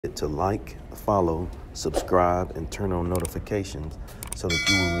To like, follow, subscribe, and turn on notifications so that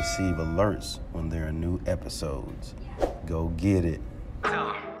you will receive alerts when there are new episodes. Go get it.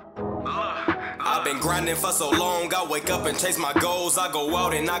 I've been grinding for so long, I wake up and chase my goals. I go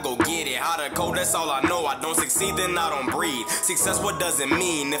out and I go get it. How to code, that's all I know. I don't succeed, then I don't breathe. Success, what does it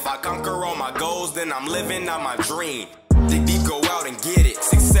mean? If I conquer all my goals, then I'm living out my dream. Dig deep, go out and get it.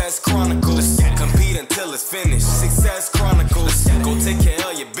 Success Chronicles. Compete until it's finished. Success Chronicles. Go take care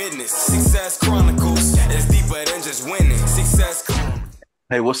of your business. Success Chronicles. It's deeper than just winning. Success Chronicles.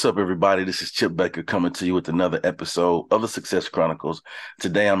 Hey, what's up, everybody? This is Chip Baker coming to you with another episode of the Success Chronicles.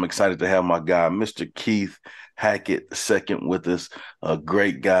 Today, I'm excited to have my guy, Mr. Keith Hackett II, with us. A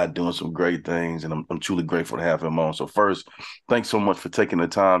great guy doing some great things, and I'm truly grateful to have him on. So first, thanks so much for taking the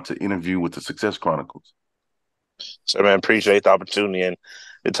time to interview with the Success Chronicles. So, man, appreciate the opportunity and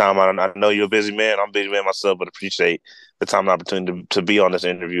the time. I know you're a busy man. I'm a busy man myself, but appreciate the time and opportunity to be on this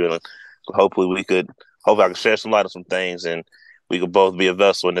interview. And hopefully I could share some light on some things, and we could both be a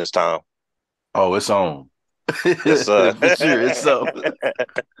vessel in this time. Oh, it's on. Yes, sir. For sure, it's on.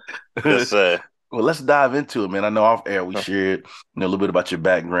 Yes, sir. Well, let's dive into it, man. I know off air we shared a little bit about your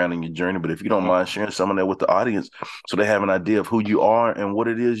background and your journey, but if you don't mind sharing some of that with the audience so they have an idea of who you are and what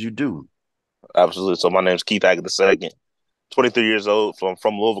it is you do. Absolutely. So my name's Keith Hackett II, 23 years old, from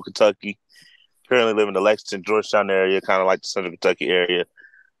Louisville, Kentucky. Currently living in the Lexington, Georgetown area, kind of like the Central Kentucky area.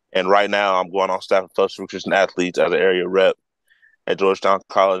 And right now I'm going on staff with Fellowship for Christian Athletes as an area rep at Georgetown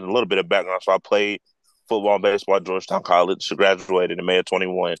College. A little bit of background. So I played football and baseball at Georgetown College. Graduated in May of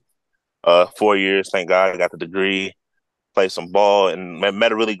 21. 4 years, thank God, I got the degree. Played some ball and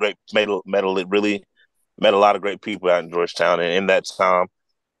met a lot of great people out in Georgetown. And in that time,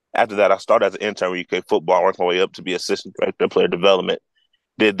 after that, I started as an intern with UK football, worked my way up to be assistant director of player development.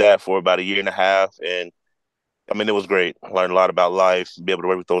 Did that for about a year and a half, and I mean, it was great. I learned a lot about life, be able to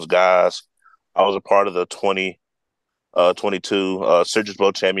work with those guys. I was a part of the 2022 Citrus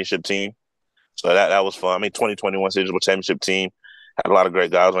Bowl championship team. So that was fun. I mean, 2021 Citrus Bowl championship team had a lot of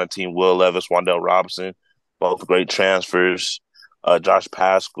great guys on that team. Will Levis, Wandell Robinson, both great transfers. Josh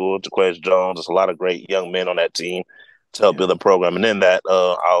Pascal, Jaquez Jones. There's a lot of great young men on that team to help build the program. And in that,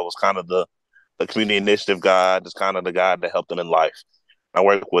 I was kind of the community initiative guy, just kind of the guy that helped them in life. I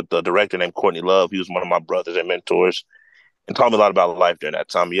worked with the director named Courtney Love. He was one of my brothers and mentors and taught me a lot about life during that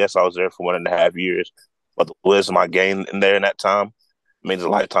time. Yes, I was there for 1.5 years, but the wisdom I gained in there in that time means a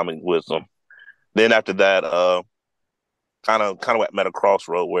lifetime of wisdom. Then after that, kind of met a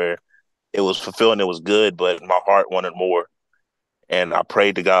crossroad where it was fulfilling, it was good, but my heart wanted more. And I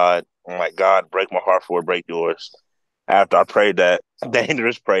prayed to God. I'm like, God, break my heart for it, break yours. After I prayed that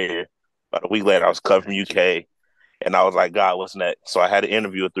dangerous prayer, about a week later, I was cut from UK. And I was like, God, what's next? So I had an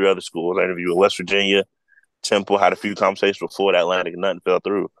interview with 3 other schools. I interviewed with West Virginia, Temple, had a few conversations with Florida Atlantic, and nothing fell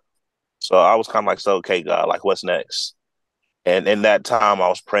through. So I was kind of like, so, okay, God, like, what's next? And in that time, I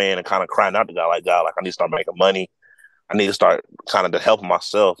was praying and kind of crying out to God, like, God, like, I need to start making money. I need to start kind of to help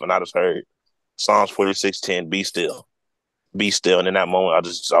myself. And I just heard Psalms 46:10, be still. Be still. And in that moment,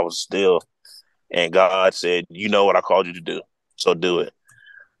 I was still. And God said, you know what I called you to do, so do it.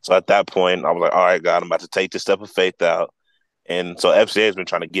 So at that point, I was like, all right, God, I'm about to take this step of faith out. And so FCA has been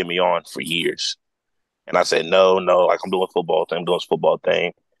trying to get me on for years. And I said, no, like I'm doing football thing, I'm doing this football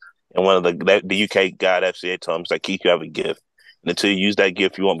thing. And one of the UK guy at FCA told me, he's like, Keith, you have a gift. And until you use that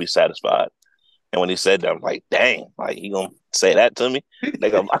gift, you won't be satisfied. And when he said that, I'm like, dang, like he gonna say that to me?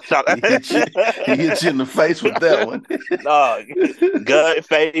 Like, he hit you in the face with that one. No, gut,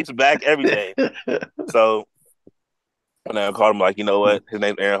 face, back, everything. So and I called him like, you know what? His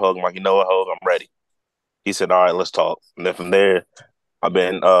name's Aaron Hogue. I'm like, you know what, Hogue? I'm ready. He said, all right, let's talk. And then from there, I've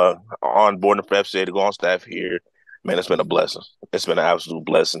been on board for FCA to go on staff here. Man, it's been a blessing. It's been an absolute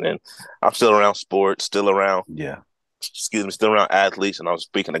blessing. And I'm still around sports, still around athletes, and I'm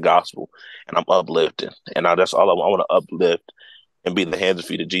speaking the gospel, and I'm uplifting. And that's all I want to uplift and be the hands and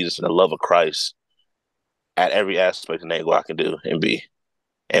feet of Jesus and the love of Christ at every aspect and angle I can do and be.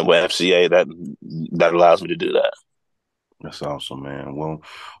 And with FCA, that allows me to do that. That's awesome, man. Well,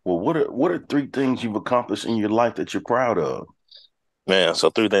 what are 3 things you've accomplished in your life that you're proud of? Man,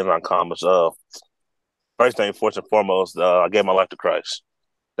 so 3 things I accomplished. First thing, first and foremost, I gave my life to Christ.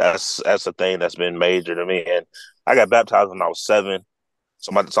 That's a thing that's been major to me. And I got baptized when I was 7.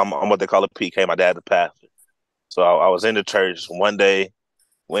 So I'm what they call a PK. My dad's a pastor. So I was in the church one day,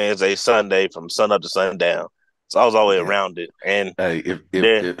 Wednesday, Sunday, from sun up to sundown. So I was always around it. And hey,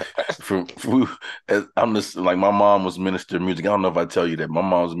 I'm just like, my mom was minister of music. I don't know if I tell you that my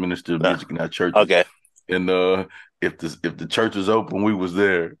mom was minister of music in our church. Okay. And if the church was open, we was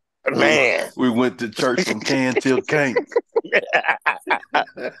there. Man. We went to church from can till can't.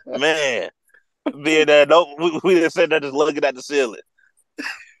 Man. Being there, we didn't sit there just looking at the ceiling.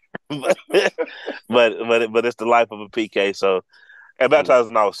 but it's the life of a PK. So I got baptized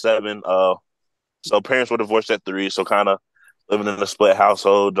when I was 7. So parents were divorced at 3. So kind of living in a split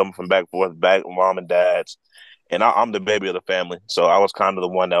household, jumping from back and forth, back with mom and dad's. And I'm the baby of the family, so I was kind of the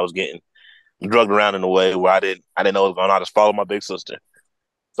one that was getting drugged around in a way where I didn't know what was going on. I just followed my big sister.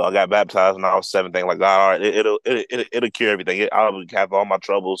 So I got baptized when I was 7. Thinking like, God, all right, it'll cure everything. I'll have all my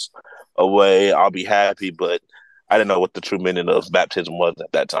troubles away. I'll be happy. But I didn't know what the true meaning of baptism was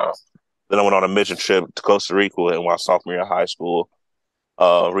at that time. Then I went on a mission trip to Costa Rica in my sophomore year of high school.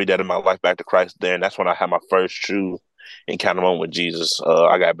 Rededicated my life back to Christ there, and that's when I had my first true encounter moment with Jesus.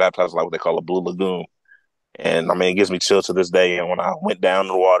 I got baptized like what they call a blue lagoon, and I mean it gives me chills to this day. And when I went down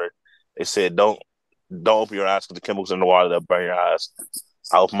in the water, they said don't open your eyes because the chemicals in the water that'll burn your eyes.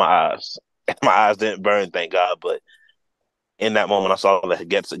 I opened my eyes, and my eyes didn't burn, thank God. But in that moment, I saw the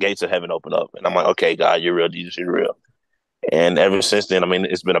gates of heaven open up, and I'm like, okay, God, you're real, Jesus, you're real. And ever since then, I mean,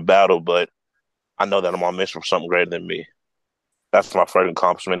 it's been a battle, but I know that I'm on mission for something greater than me. That's my first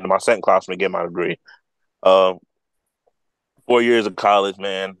accomplishment. And my second accomplishment, get my degree. 4 years of college,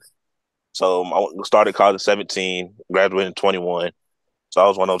 man. So I started college at 17, graduated in 21. So I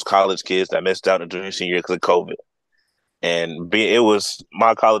was one of those college kids that missed out in the junior senior year because of COVID. And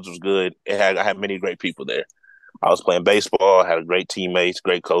my college was good. I had many great people there. I was playing baseball, had great teammates,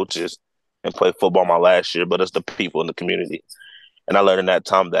 great coaches, and played football my last year. But it's the people in the community, and I learned in that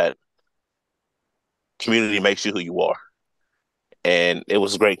time that community makes you who you are. And it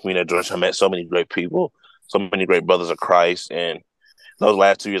was a great community at Georgia. I met so many great people, so many great brothers of Christ. And those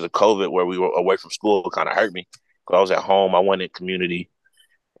last 2 years of COVID, where we were away from school, kind of hurt me because I was at home. I went in community.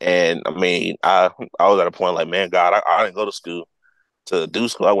 And I mean, I was at a point like, man, God, I didn't go to school to do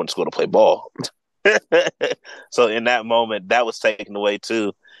school. I went to school to play ball. So in that moment, that was taken away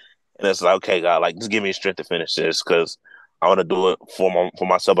too. And it's like, okay, God, like just give me strength to finish this because I want to do it for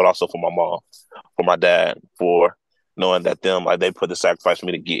myself, but also for my mom, for my dad, for knowing that them like they put the sacrifice for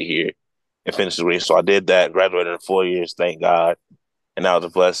me to get here and finish the race. So I did that, graduated in 4 years, thank God, and that was a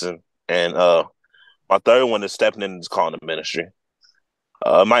blessing. And my third one is stepping into this calling of ministry.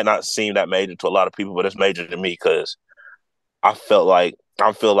 It might not seem that major to a lot of people, but it's major to me because I feel like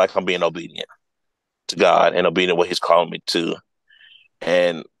I'm being obedient to God and obedient to what He's calling me to,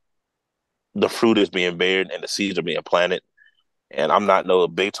 and the fruit is being bared and the seeds are being planted. And I'm not no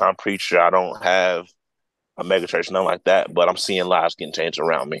big time preacher. I don't have a mega church, nothing like that. But I'm seeing lives getting changed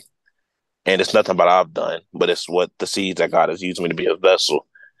around me, and it's nothing but I've done, but it's what the seeds that God has used me to be a vessel.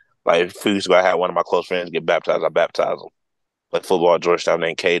 Like a few weeks ago, I had one of my close friends get baptized. I baptized him. Like football at Georgetown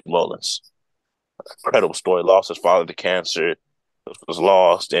named Cade Mullins. Incredible story. Lost his father to cancer. Was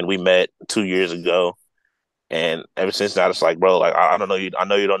lost, and we met 2 years ago. And ever since that, it's like, bro, like I don't know you. I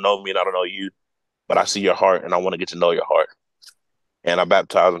know you don't know me, and I don't know you, but I see your heart, and I want to get to know your heart. And I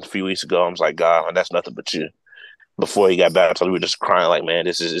baptized him a few weeks ago. I was like, God, man, that's nothing but you. Before he got baptized, we were just crying, like, man,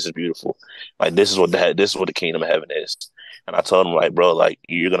 this is beautiful. Like this is what the kingdom of heaven is. And I told him, like, bro, like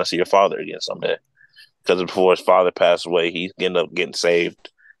you're gonna see your father again someday. Because before his father passed away, he ended up getting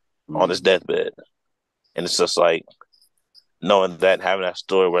saved on his deathbed. And it's just like knowing that, having that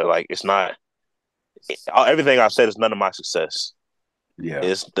story where like it's not everything I've said is none of my success. Yeah,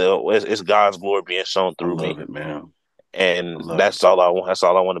 it's God's glory being shown through me. I love it, man. And that's all I want. That's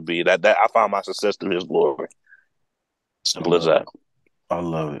all I want to be. That I found my success through His glory. Simple as that. I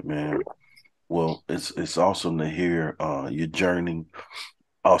love it, man. Well, it's awesome to hear your journey.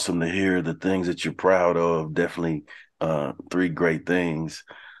 Awesome to hear the things that you're proud of. Definitely 3 great things.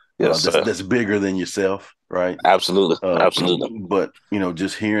 Yes, that's bigger than yourself, right? Absolutely. Absolutely. But,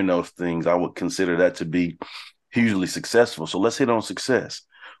 just hearing those things, I would consider that to be hugely successful. So let's hit on success.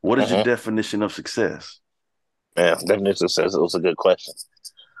 What is your definition of success? Yeah, definition of success. It was a good question.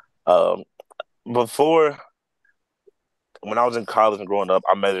 Before, when I was in college and growing up,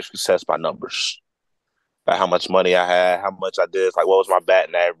 I measured success by numbers. Like how much money I had, how much I did, like what was my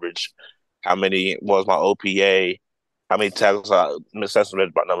batting average, what was my OPA, how many tackles success is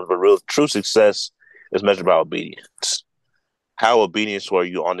measured by numbers, but true success is measured by obedience. How obedient were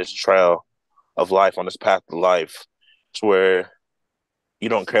you on this trail of life, on this path of life, to where you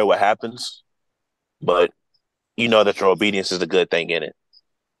don't care what happens, but you know that your obedience is the good thing in it.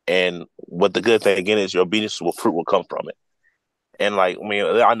 And what the good thing in it is your obedience fruit will come from it. And like, I mean,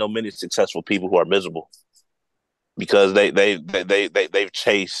 I know many successful people who are miserable because they've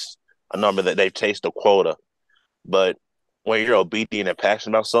chased a number, that they've chased a quota. But when you're obedient and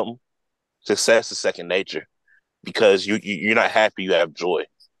passionate about something, success is second nature because you're not happy, you have joy.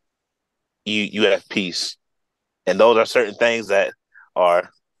 you have peace. And those are certain things that are,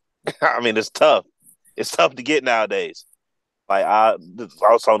 I mean, it's tough. It's tough to get nowadays. Like I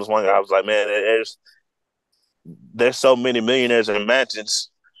was telling this one guy, I was like, man, there's so many millionaires in mansions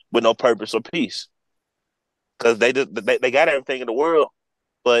with no purpose or peace because they got everything in the world,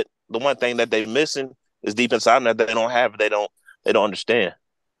 but the one thing that they're missing is deep inside them that they don't have. They don't understand.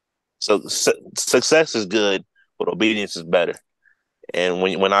 So success is good, but obedience is better. And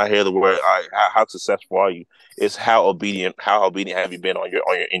when I hear the word, how successful are you? It's how obedient have you been on your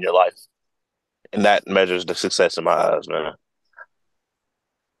in your life, and that measures the success in my eyes, man.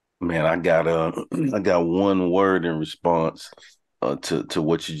 Man, I got I got one word in response to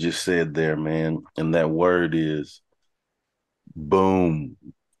what you just said there, man, and that word is boom.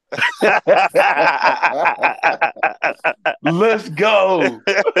 Let's go.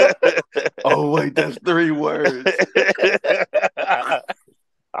 Oh wait, that's 3 words.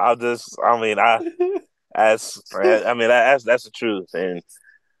 That's the truth, and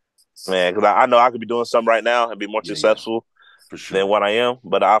man, because I know I could be doing something right now and be more Yeah, successful for than sure. what I am,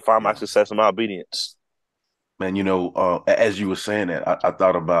 but I find my Yeah, success in my obedience. man. As you were saying that, I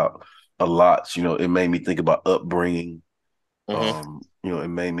thought about a lot. It made me think about upbringing. Hmm. It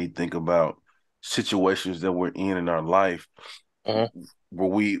made me think about situations that we're in our life Hmm. where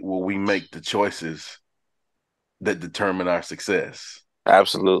we make the choices that determine our success.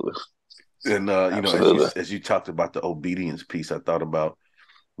 Absolutely, And as you absolutely. as you talked about the obedience piece, I thought about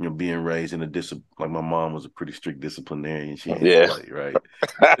being raised in a discipline. Like my mom was a pretty strict disciplinarian. She didn't Yeah, play, right?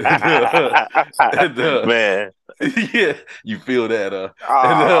 and, man. yeah, you feel that, and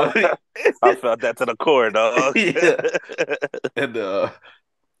Ah, I felt that to the core, dog. yeah,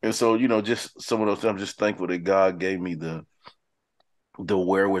 and so just some of those. I'm just thankful that God gave me the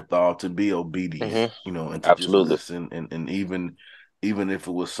wherewithal to be obedient, Hmm. and to just Absolutely. listen, and even if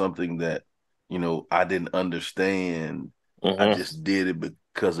it was something that I didn't understand, I Hmm. just did it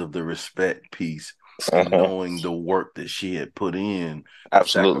because of the respect piece and Hmm. knowing the work that she had put in, the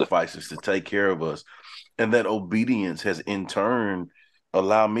Absolutely. sacrifices to take care of us, and that obedience has in turn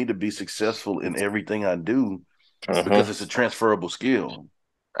allowed me to be successful in everything I do Hmm. because it's a transferable skill.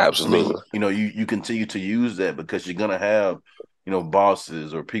 And then Absolutely. you continue to use that because you're gonna have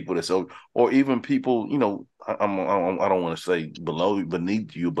bosses or people that so or even people I don't want to say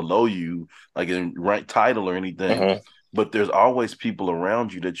beneath you below you like in rank title or anything, Hmm. but there's always people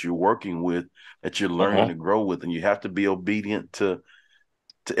around you that you're working with that you're learning Hmm. to grow with, and you have to be obedient to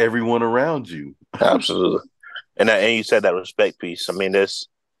everyone around you. Absolutely. And you said that respect piece. I mean, this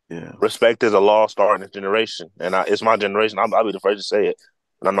Yeah, respect is a lost art in this generation, and it's my generation. I'll be the first to say it,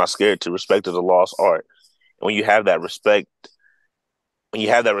 and I'm not scared to. Respect is a lost art. When you have that respect, when you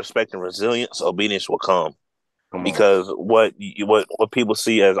have that respect and resilience, obedience will come. come on, Because what people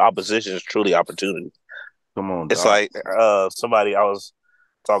see as opposition is truly opportunity. come on, It's doc. like somebody I was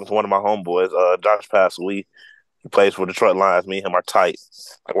talking to one of my homeboys, Josh Pass. He plays for Detroit Lions. Me and him are tight,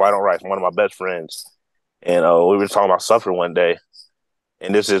 like white on rice. One of my best friends, and we were talking about suffering one day.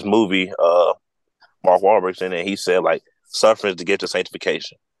 And this is movie, Mark Wahlberg's in it. He said like suffering is the gift of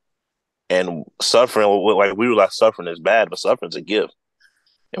sanctification, and suffering, like we realize suffering is bad, but suffering is a gift.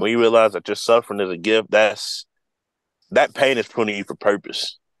 And when you realize that your suffering is a gift, that pain is pruning you for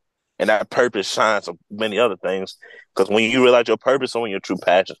purpose. And that purpose shines on many other things. Because when you realize your purpose, when your true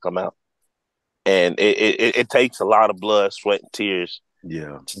passions come out. And it takes a lot of blood, sweat, and tears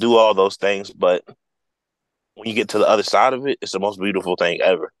Yeah, to do all those things. But when you get to the other side of it, it's the most beautiful thing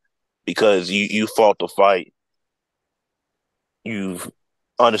ever. Because you fought the fight, you've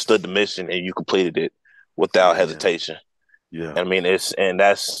understood the mission, and you completed it without yeah, hesitation. yeah. I mean,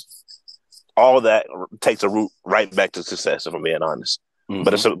 that's all that takes a root right back to success, if I'm being honest.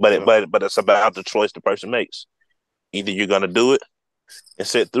 But Mm-hmm. it's but it, Yep. but it's about the choice the person makes. Either you're gonna do it and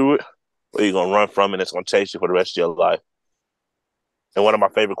sit through it, or you're gonna run from it and it's gonna chase you for the rest of your life. And one of my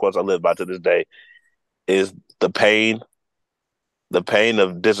favorite quotes I live by to this day is the pain, the pain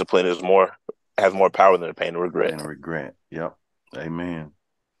of discipline has more power than the pain of regret. And regret. Yep. Amen.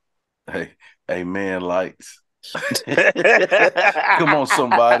 Hey, amen. Lights. Come on,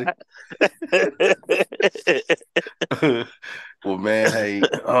 somebody. Well, man, hey,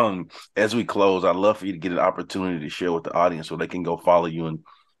 as we close, I'd love for you to get an opportunity to share with the audience so they can go follow you and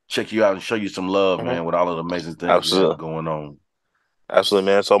check you out and show you some love, Mhm. man, with all of the amazing things you have Absolutely. going on.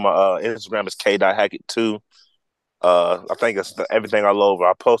 Absolutely, man. So my Instagram is k.hackett2. I think it's everything all over.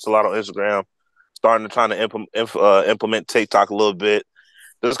 I post a lot on Instagram. Starting to trying to implement TikTok a little bit.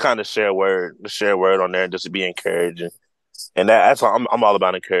 Just kind of share word on there, just to be encouraging. And that's what I'm all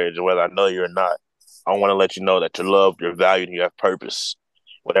about encouraging, whether I know you or not. I want to let you know that you're loved, you're valued, and you have purpose.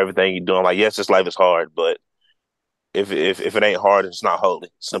 with everything you're doing. Like, yes, this life is hard, but if it ain't hard, it's not holy.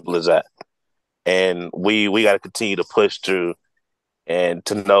 Simple as that. And we got to continue to push through and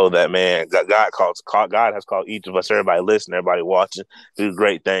to know that, man, God has called each of us, everybody listening, everybody watching, do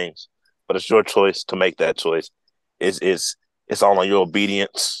great things. But it's your choice to make that choice. It's all on your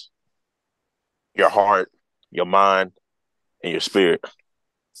obedience, your heart, your mind, and your spirit.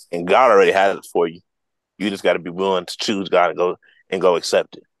 And God already has it for you. You just got to be willing to choose God and go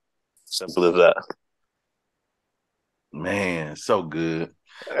accept it. Simple as that. Man, so good.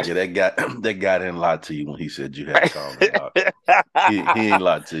 Yeah, that guy didn't lie to you when he said you had to call him out. He ain't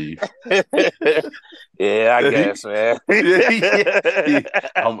lied to you. Yeah, I guess, man. He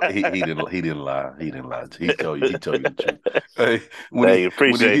didn't lie. He didn't lie to you. He told you the truth. Hey, when he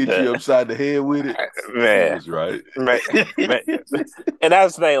hit that. you upside the head with it, man, he was right. Man. And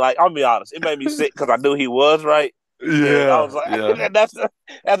that's the thing. Like, I'll be honest, it made me sick because I knew he was right. Yeah, I was like, yeah. that's the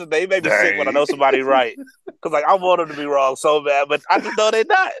thing. It made me sick when I know somebody right. Because like I want them to be wrong so bad, but I just know they're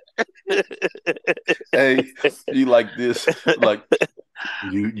not. Hey, you like this? Like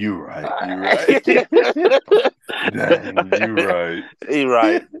you right. You right. Dang, you right. He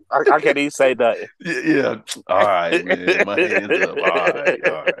right. I can't even say nothing. Yeah. All right, man. My hands up.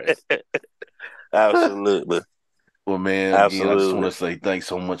 All right. Absolutely. Well, man, again, I just want to say thanks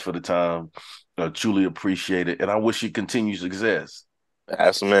so much for the time. I truly appreciate it, and I wish you continued success.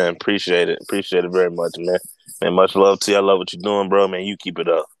 That's, man. Appreciate it. Appreciate it very much, man. Man, much love to you. I love what you're doing, bro. Man, you keep it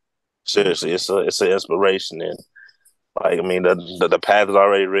up. Seriously, it's an inspiration, and like, I mean, the path is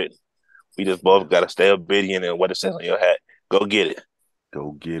already written. We just both got to stay obedient and what it says on your hat. Go get it.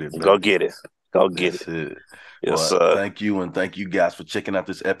 Go get it, baby. Go get it. Go get That's it. Yes, well, thank you, and thank you guys for checking out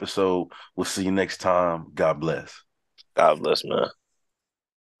this episode. We'll see you next time. God bless. God bless, man.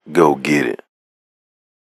 Go get it.